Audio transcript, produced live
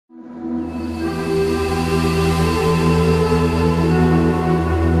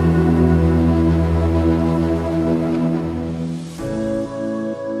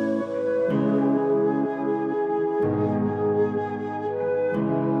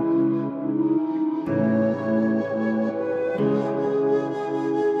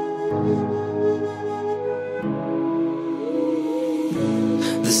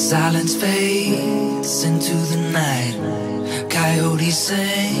Silence fades into the night. Coyotes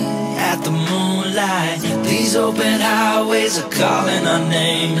sing at the moonlight. These open highways are calling our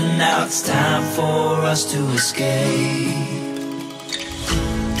name, and now it's time for us to escape.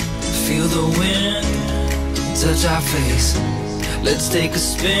 Feel the wind touch our face. Let's take a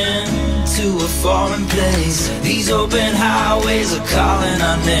spin to a foreign place. These open highways are calling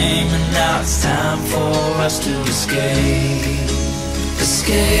our name, and now it's time for us to escape.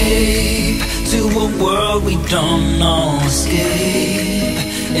 Escape to a world we don't know. Escape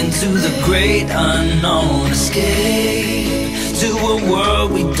into the great unknown. Escape to a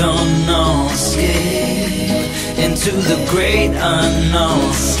world we don't know. Escape into the great unknown.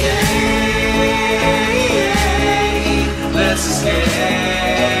 Escape. Let's escape.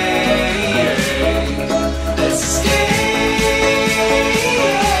 Let's escape.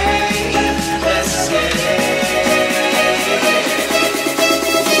 Let's escape.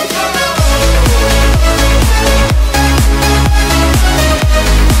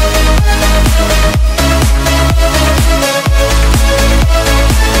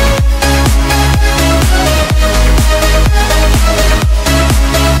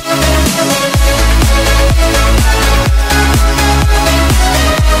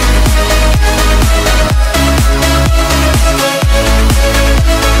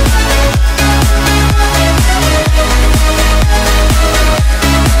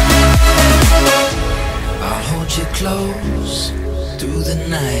 Close through the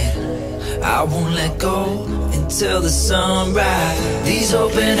night. I won't let go until the sunrise. These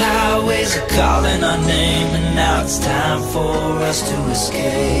open highways are calling our name, and now it's time for us to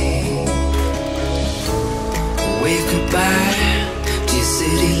escape. Wave goodbye to your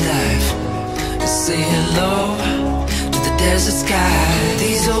city life, and say hello to the desert sky.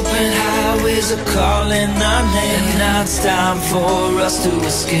 These open highways are calling our name, and now it's time for us to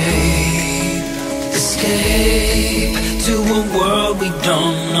escape. Escape to a world we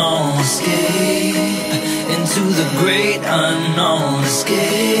don't know. Escape into the great unknown.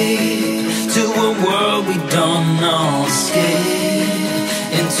 Escape to a world we don't know.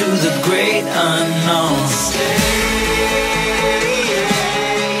 Escape into the great unknown. Escape.